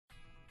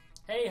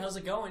Hey, how's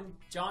it going?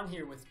 John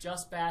here with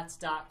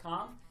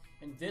JustBats.com,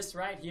 and this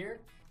right here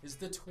is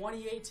the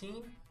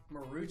 2018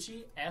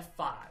 Marucci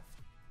F5.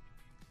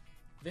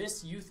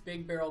 This youth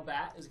big barrel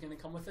bat is going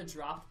to come with a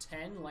drop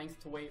 10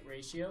 length to weight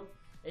ratio,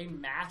 a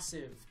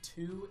massive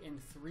 2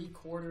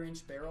 3/4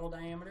 inch barrel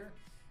diameter,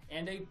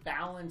 and a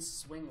balanced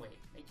swing weight,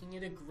 making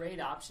it a great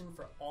option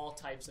for all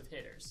types of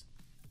hitters.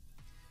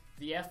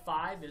 The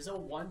F5 is a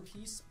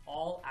one-piece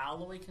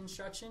all-alloy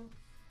construction,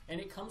 and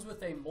it comes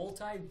with a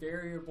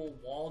multi-variable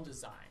wall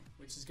design,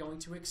 which is going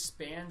to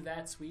expand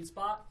that sweet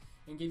spot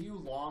and give you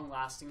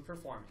long-lasting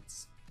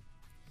performance.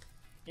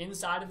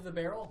 Inside of the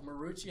barrel,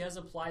 Marucci has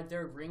applied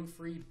their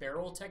ring-free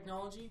barrel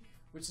technology,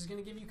 which is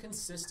going to give you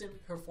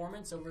consistent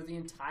performance over the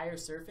entire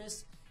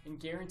surface and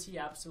guarantee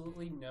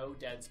absolutely no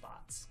dead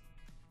spots.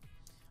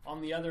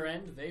 On the other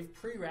end, they've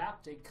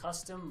pre-wrapped a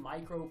custom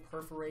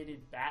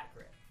micro-perforated bat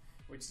grip,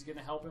 which is going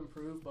to help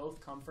improve both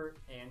comfort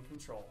and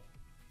control.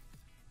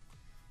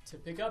 To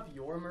pick up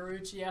your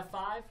Marucci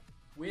F5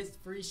 with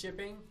free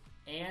shipping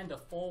and a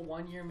full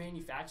 1-year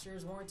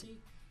manufacturer's warranty,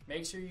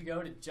 make sure you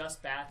go to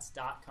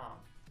JustBats.com.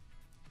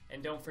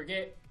 And don't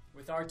forget,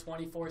 with our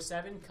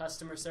 24/7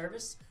 customer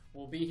service,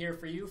 we'll be here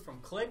for you from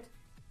click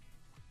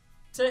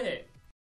to hit.